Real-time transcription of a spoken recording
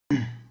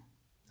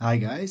Hi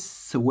guys,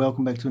 so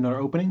welcome back to another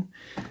opening.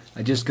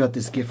 I just got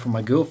this gift from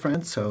my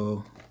girlfriend,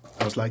 so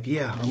I was like,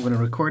 yeah, I'm gonna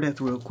record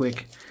that real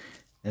quick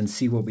and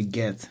see what we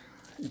get.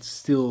 It's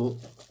still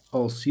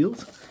all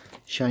sealed.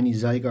 Shiny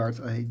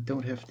Zygarde. I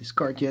don't have this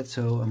card yet,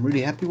 so I'm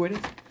really happy with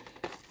it.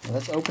 Now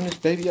let's open this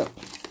baby up.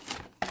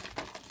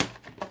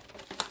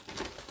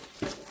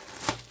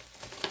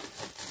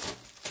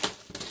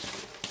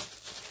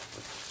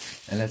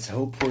 And let's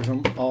hope for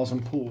some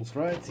awesome pulls,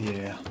 right?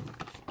 Yeah.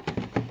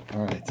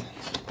 Alright.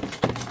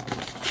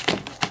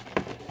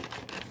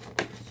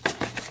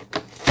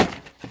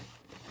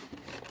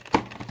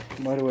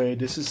 By the way,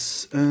 this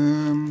is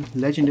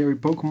legendary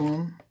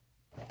Pokemon.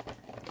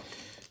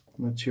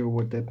 Not sure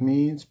what that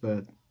means,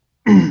 but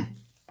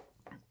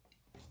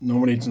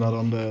normally it's not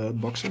on the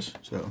boxes.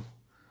 So,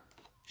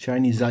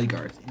 Shiny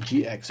Zygarde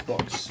GX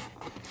box.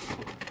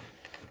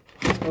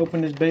 Let's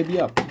open this baby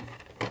up.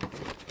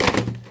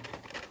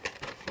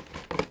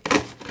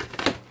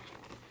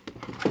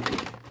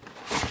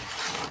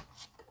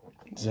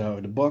 So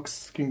the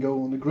box can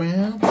go on the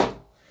ground.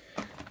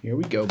 Here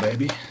we go,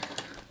 baby.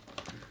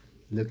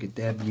 Look at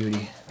that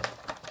beauty.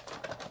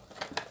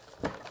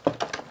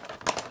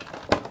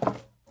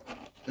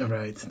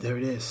 Alright, there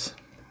it is.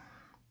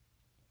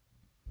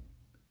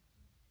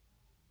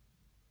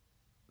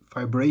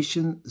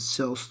 Vibration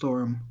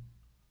Cellstorm.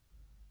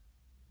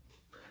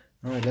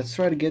 Alright, let's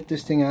try to get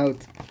this thing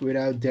out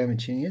without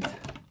damaging it.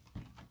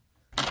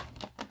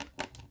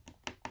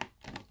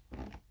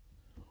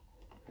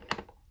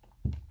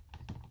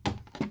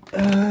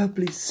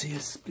 Please,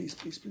 yes, please,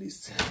 please,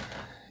 please.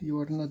 You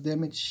are not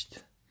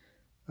damaged.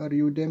 Are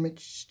you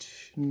damaged?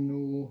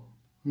 No,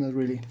 not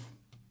really.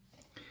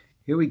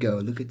 Here we go.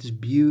 Look at this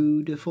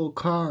beautiful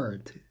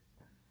card.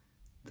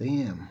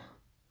 Damn.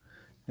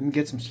 Let me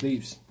get some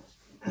sleeves.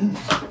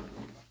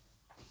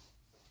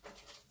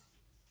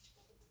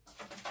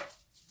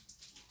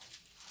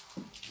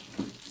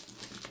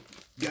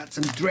 Got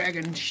some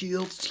Dragon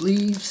Shield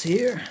sleeves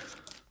here.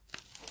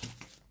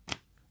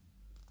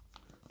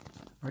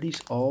 Are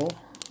these all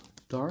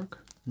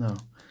dark? No,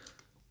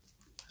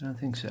 I don't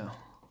think so.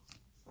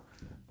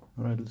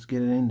 Alright, let's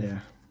get it in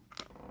there.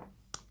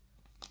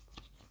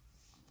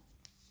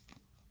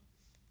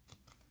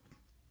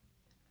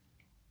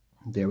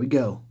 There we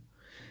go.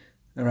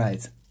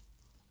 Alright.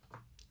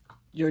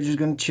 You're just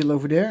gonna chill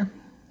over there.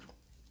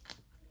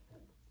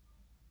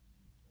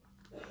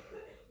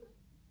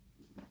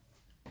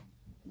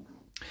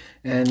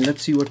 And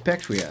let's see what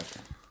packs we have.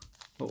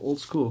 Oh, old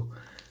school.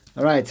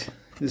 Alright,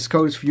 this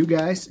code is for you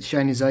guys.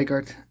 Shiny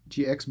Zygarde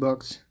GX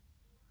box.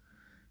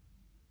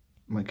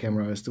 My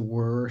camera is the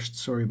worst,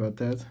 sorry about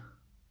that.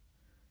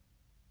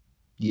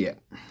 Yeah.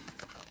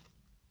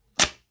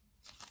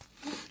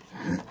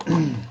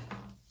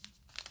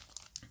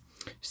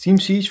 Steam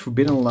Siege,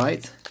 Forbidden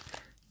Light,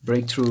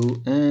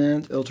 Breakthrough,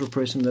 and Ultra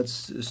Prism.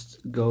 Let's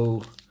just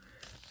go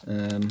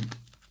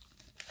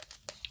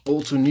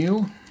old to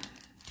new.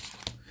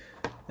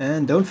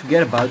 And don't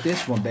forget about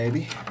this one,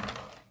 baby.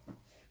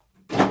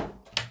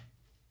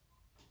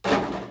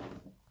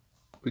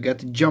 We got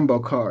the Jumbo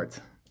card.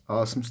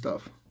 Awesome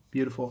stuff.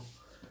 Beautiful.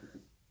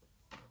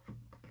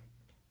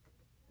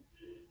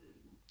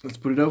 Let's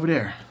put it over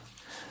there.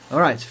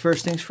 Alright,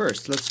 first things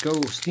first. Let's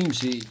go Steam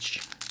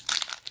Siege.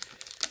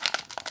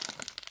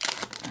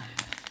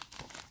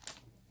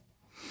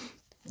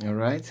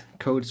 Alright,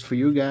 codes for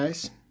you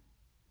guys.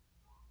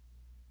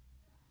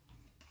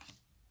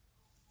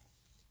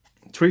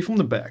 3 from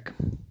the back.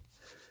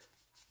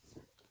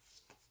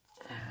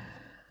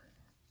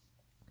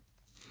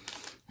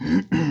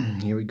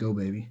 Here we go,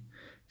 baby.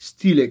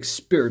 Steelix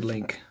Spirit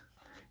Link.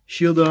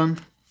 Shieldon,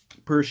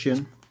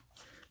 Persian,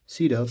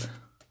 Seedot,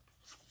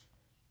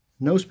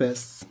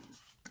 Nosepass,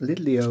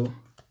 Litleo,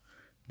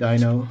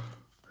 Dino,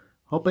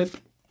 Hoppip,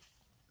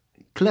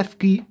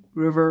 Klefki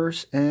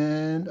Reverse,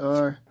 and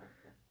our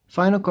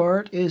final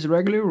card is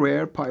regular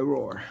rare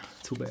Pyroar.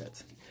 Too bad.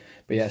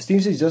 But yeah,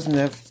 Steam Siege doesn't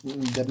have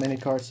that many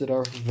cards that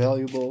are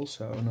valuable,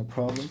 so no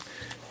problem.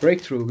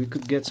 Breakthrough, we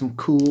could get some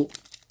cool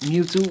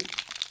Mewtwo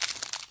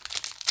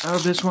out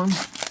of this one.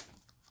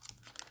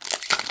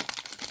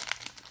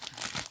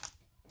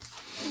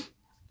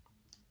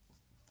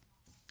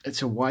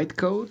 It's a white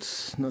code,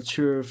 not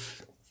sure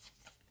if...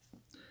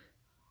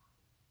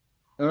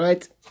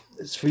 Alright,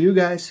 it's for you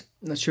guys.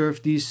 Not sure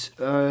if these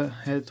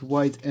had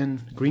white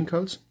and green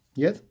codes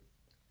yet.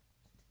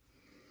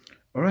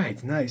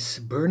 Alright, nice.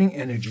 Burning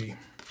Energy,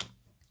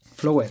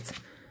 Floette,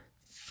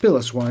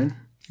 Pillaswine,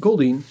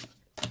 Goldeen,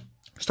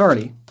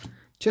 Starly,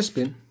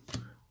 Chespin,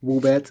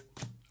 Woobat,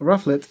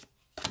 Rufflet,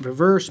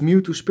 Reverse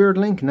Mewtwo Spirit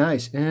Link,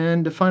 nice.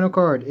 And the final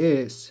card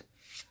is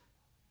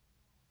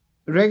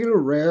regular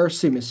rare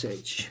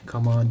Simisage.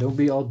 Come on, don't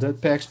be all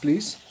dead packs,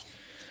 please.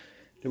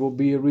 There will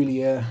be a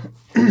really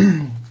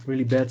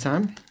really bad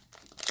time.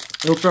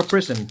 Ultra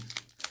Prism.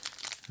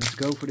 Let's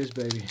go for this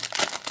baby.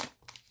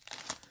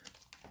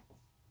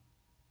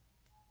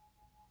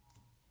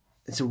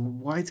 It's a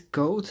white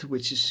coat,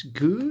 which is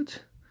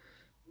good.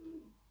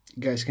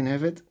 You guys can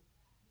have it.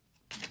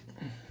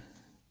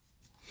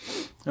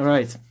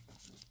 Alright.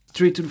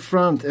 3 to the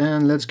front,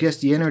 and let's guess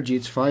the energy.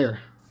 It's fire.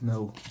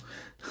 No.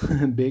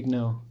 Big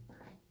no.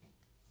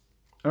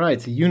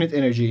 Alright, unit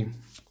energy.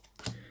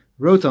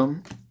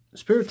 Rotom,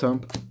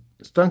 Spiritomb,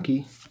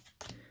 Stunky,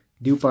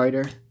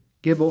 Dewpider,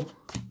 Gibble,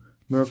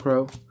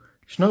 Murkrow,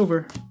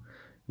 Snover,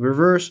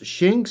 reverse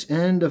Shinx,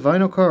 and the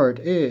final card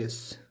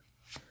is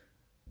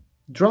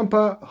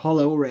Drampa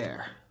Holo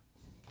Rare.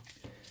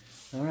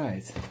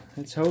 Alright,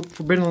 let's hope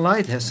Forbidden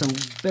Light has some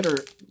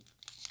better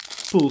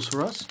pulls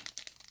for us.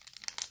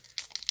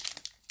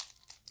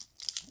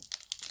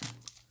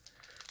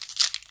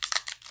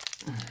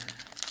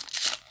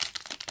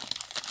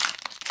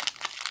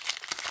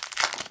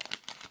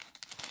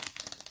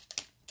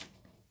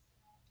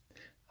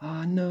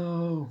 Ah,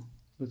 no.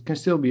 It can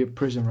still be a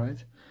prism,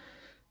 right?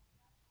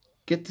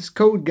 Get this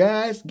code,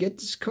 guys. Get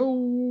this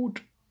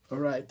code.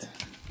 Alright.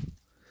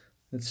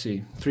 Let's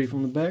see. 3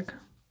 from the back.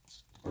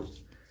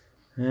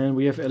 And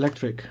we have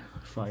electric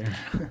fire.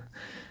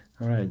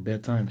 Alright,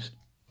 bad times.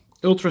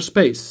 Ultra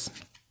Space.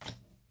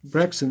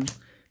 Braxton.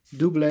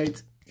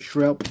 Doublade.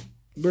 Shrub.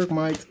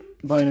 Bergmite.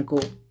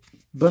 Binacle.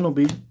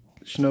 Bunnelby.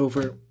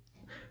 Snover.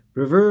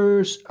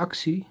 Reverse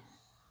Axie.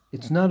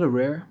 It's not a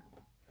rare.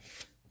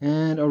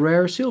 And a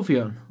rare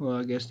Sylveon. Well,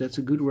 I guess that's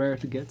a good rare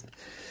to get.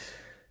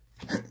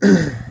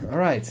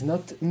 Alright,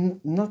 not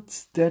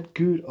that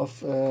good of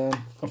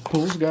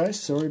pulls, guys.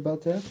 Sorry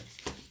about that.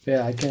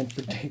 Yeah, I can't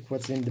predict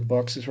what's in the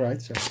boxes,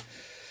 right? So,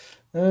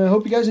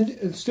 hope you guys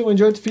still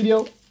enjoyed the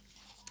video.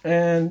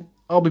 And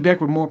I'll be back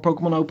with more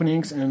Pokemon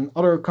openings and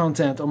other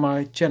content on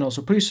my channel.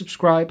 So please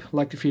subscribe,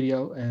 like the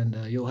video, and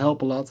you'll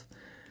help a lot.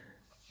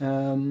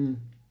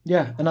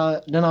 Yeah, and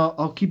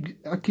I'll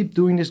keep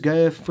doing this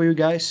guy for you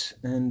guys,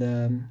 and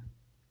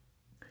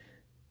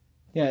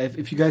yeah,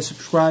 if you guys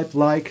subscribe,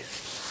 like,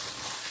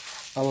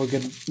 I will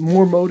get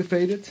more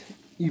motivated,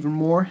 even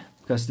more,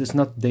 because there's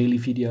not daily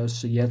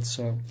videos yet.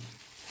 So,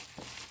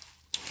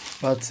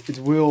 but it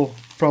will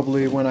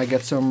probably when I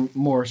get some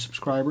more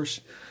subscribers.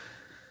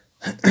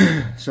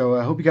 So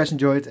I hope you guys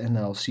enjoyed, and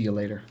I'll see you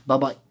later. Bye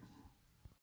bye.